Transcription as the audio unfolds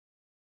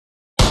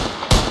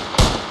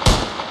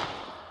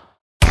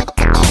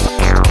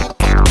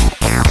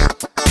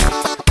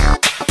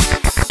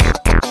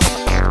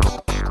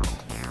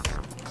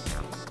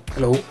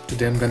Hello,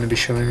 today I'm going to be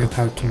showing you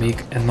how to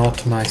make an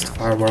optimized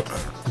firework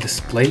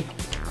display,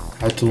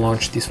 how to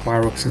launch these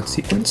fireworks in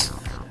sequence.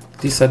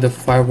 These are the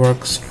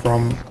fireworks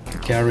from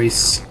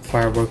Garry's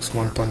Fireworks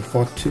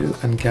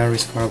 1.42 and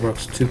Garry's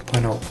Fireworks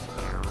 2.0.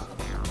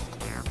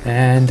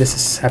 And this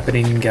is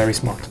happening in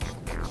Garry's mod,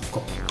 of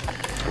course.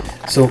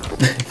 So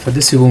for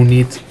this you will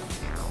need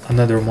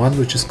another mod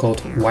which is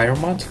called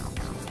Wiremod,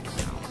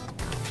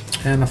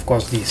 and of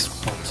course these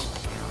mods,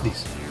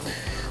 these.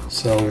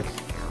 So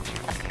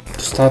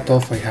to start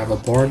off, I have a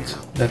board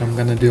that I'm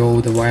gonna do all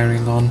the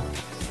wiring on,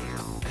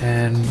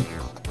 and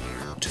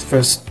just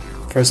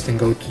first thing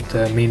go to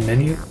the main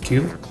menu,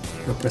 Q,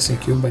 you're pressing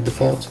Q by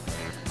default,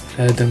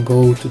 then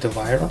go to the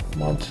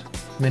Wiremod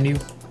menu,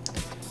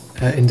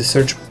 in the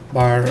search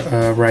bar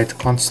write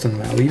constant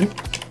value,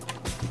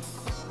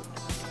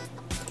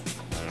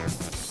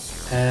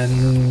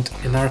 and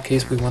in our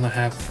case we want to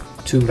have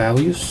two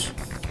values.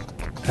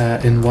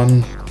 In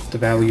one the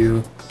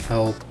value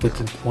I'll put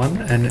in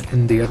 1 and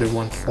in the other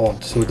one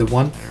false. So the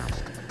 1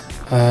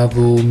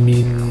 will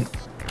mean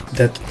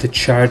that the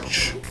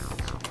charge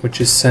which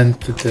is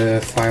sent to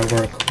the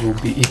firework will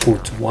be equal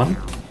to 1,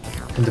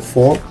 and the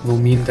 4 will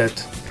mean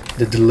that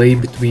the delay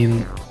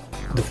between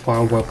the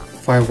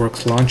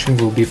fireworks launching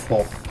will be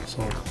 4,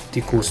 so it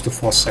equals to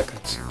 4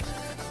 seconds.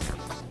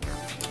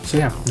 So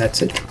yeah,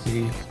 that's it.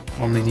 We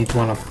only need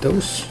one of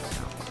those.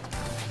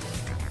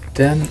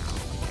 Then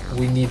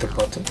we need a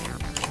button.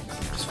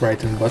 Just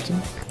write in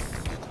button,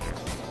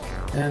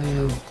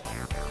 and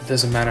it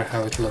doesn't matter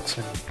how it looks,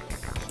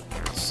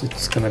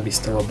 it's gonna be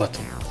still a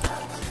button.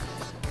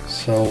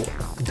 So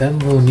then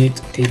we'll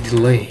need a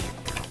delay.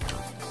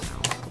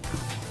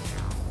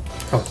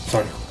 Oh,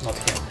 sorry, not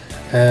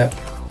here.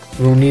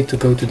 We'll need to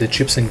go to the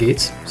chips and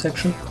gates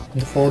section in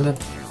the folder,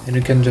 and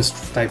you can just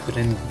type it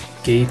in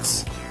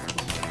gates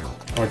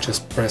or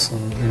just press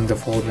on in the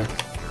folder,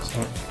 so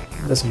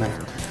it doesn't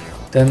matter.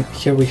 Then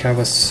here we have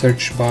a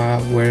search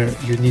bar where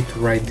you need to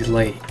write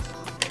delay.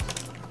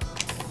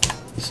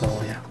 So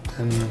yeah,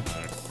 and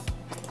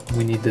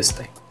we need this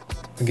thing.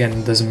 Again,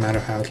 it doesn't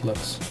matter how it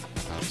looks.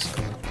 It's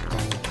gonna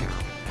run here.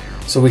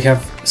 So we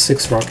have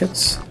 6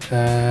 rockets,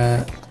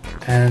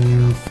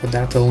 and for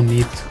that I'll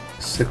need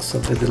 6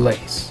 of the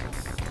delays.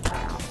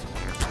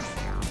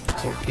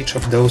 So each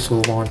of those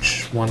will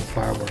launch 1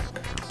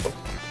 firework.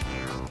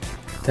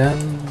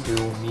 Then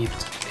we'll need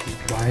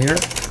a wire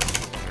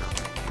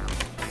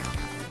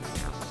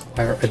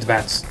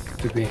advanced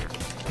to be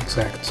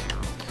exact.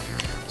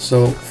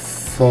 So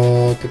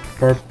for the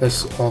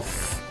purpose of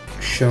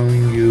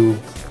showing you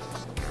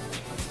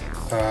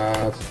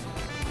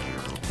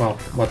well,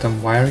 what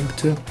I'm wiring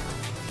to,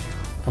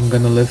 I'm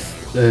gonna leave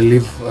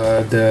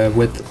the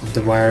width of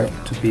the wire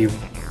to be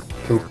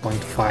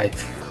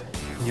 0.5.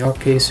 In your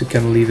case you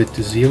can leave it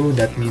to 0,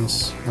 that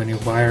means when you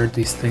wire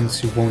these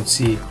things you won't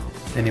see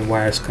any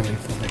wires coming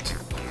from it,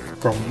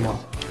 from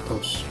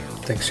those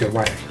things you're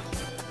wiring.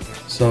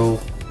 So,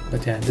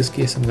 but yeah, in this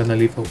case I'm gonna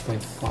leave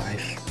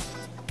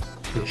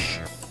 0.5-ish.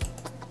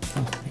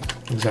 Oh,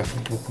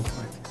 exactly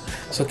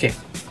 0.5. So okay.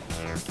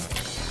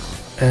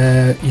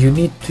 You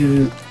need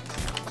to,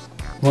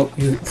 well,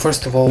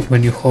 first of all,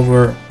 when you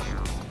hover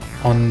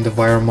on the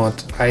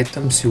Wiremod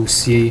items, you'll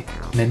see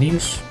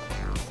menus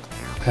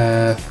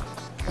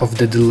of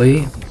the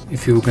delay.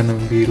 If you're gonna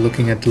be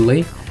looking at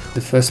delay,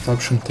 the first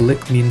option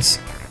click means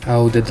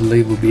how the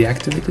delay will be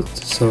activated.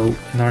 So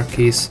in our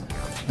case,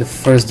 the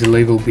first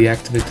delay will be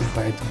activated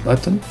by the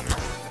button.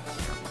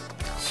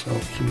 So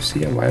you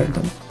see I wired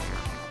them.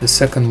 The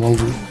second one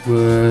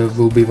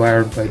will be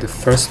wired by the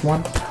first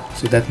one.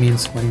 So that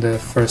means when the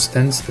first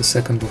ends, the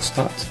second will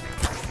start.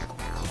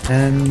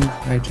 And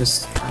I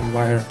just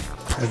wire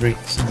every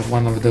single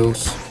one of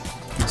those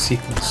in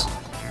sequence.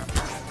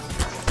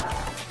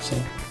 So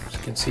as you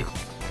can see,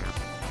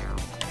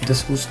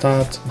 this will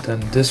start,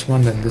 then this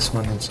one, and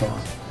so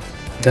on.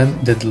 Then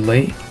the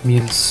delay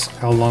means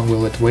how long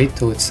will it wait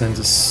till it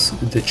sends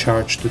the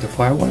charge to the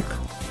firework.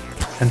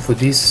 And for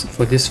this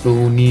we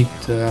will need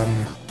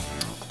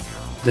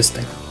this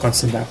thing,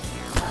 constant value.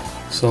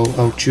 So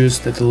I'll choose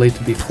the delay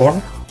to be 4,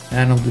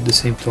 and I'll do the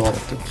same to all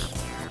of those.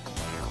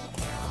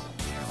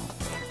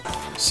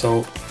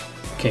 So,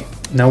 okay,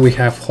 now we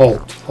have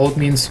hold. Hold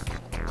means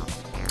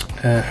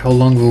how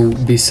long we'll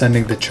be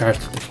sending the charge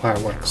to the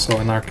firework. So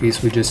in our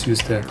case we just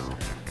use the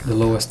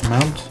lowest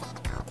amount.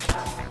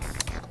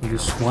 We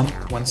use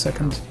 1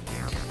 second.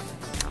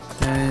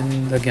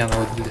 And again I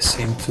will do the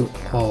same to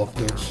all of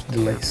those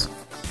delays.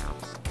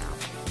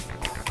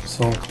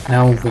 So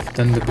now we've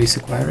done the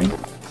basic wiring.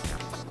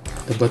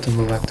 The button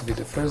will activate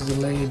the first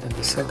delay, then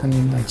the second,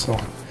 and so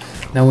on.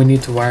 Now we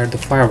need to wire the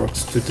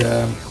fireworks to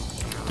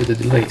the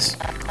delays.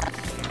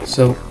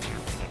 So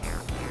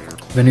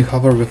when you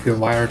hover with your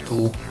wire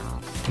tool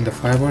in the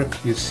firework,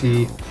 you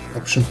see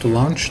option to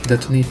launch,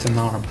 detonate, and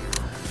arm.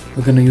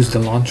 We're gonna use the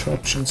launch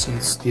option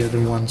since the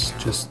other ones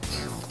just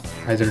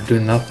either do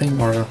nothing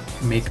or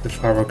make the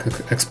firework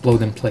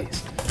explode in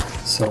place.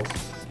 So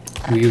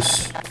we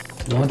use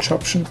the launch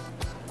option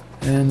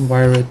and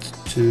wire it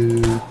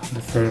to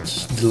the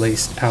first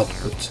delay's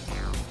output.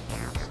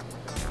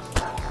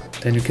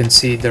 then you can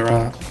see there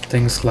are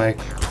things like,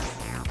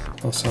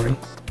 oh sorry,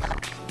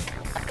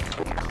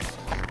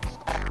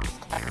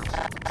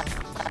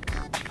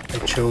 I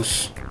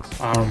chose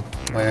arm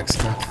by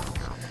accident.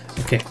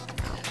 Okay,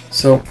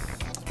 so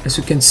as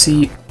you can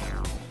see,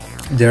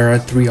 there are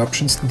 3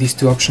 options. These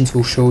 2 options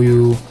will show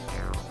you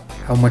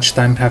how much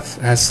time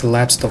has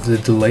elapsed of the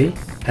delay,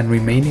 and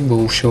remaining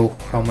will show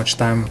how much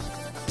time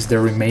is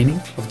there remaining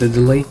of the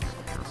delay.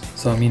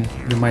 So I mean,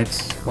 you might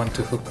want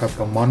to hook up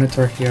a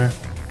monitor here.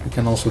 You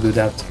can also do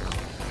that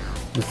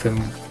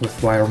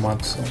with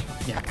Wiremod, so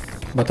yeah,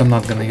 but I'm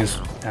not gonna use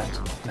that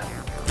now.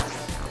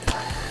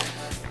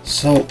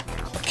 So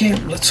okay,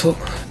 let's hook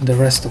the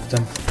rest of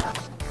them.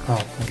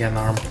 Oh, again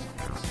arm.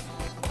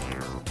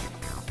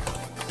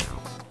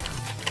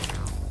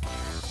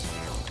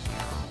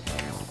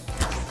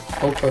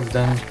 Hope I've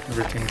done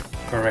everything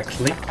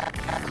correctly,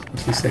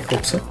 at least I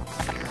hope so.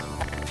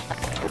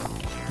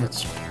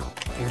 Let's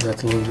pull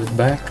that a little bit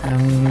back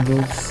and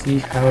we'll see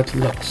how it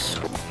looks.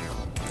 So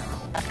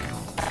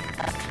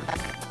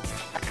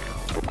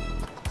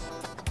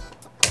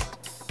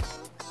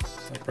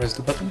I press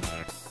the button.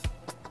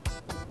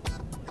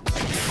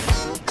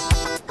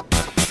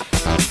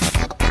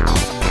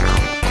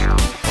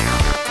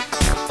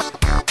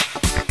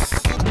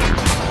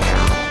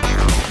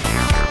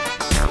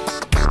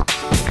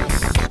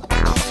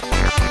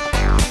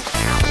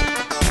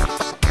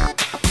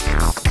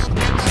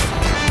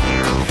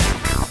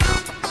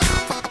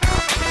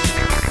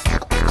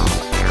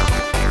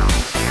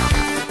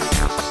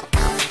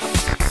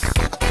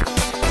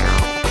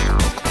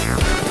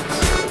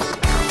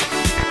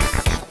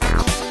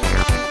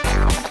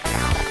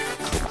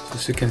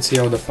 As you can see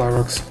how the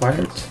fireworks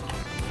fired.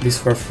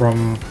 These were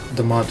from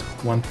the mod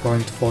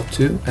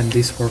 1.42 and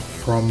these were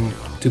from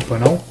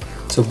 2.0.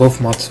 So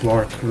both mods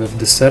work with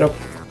the setup.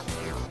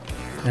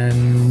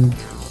 And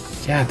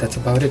yeah, that's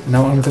about it.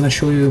 Now I'm gonna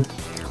show you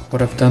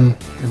what I've done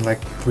in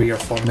like 3 or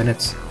 4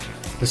 minutes.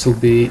 This will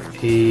be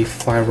a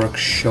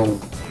fireworks show.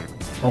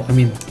 Oh, I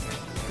mean,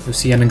 you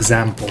see an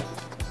example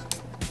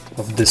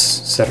of this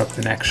setup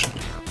in action.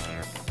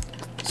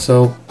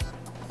 So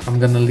I'm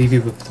gonna leave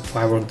you with the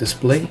firework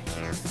display.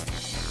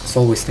 As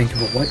always, thank you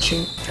for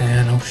watching,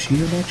 and I'll see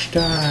you next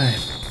time.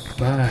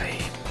 Bye.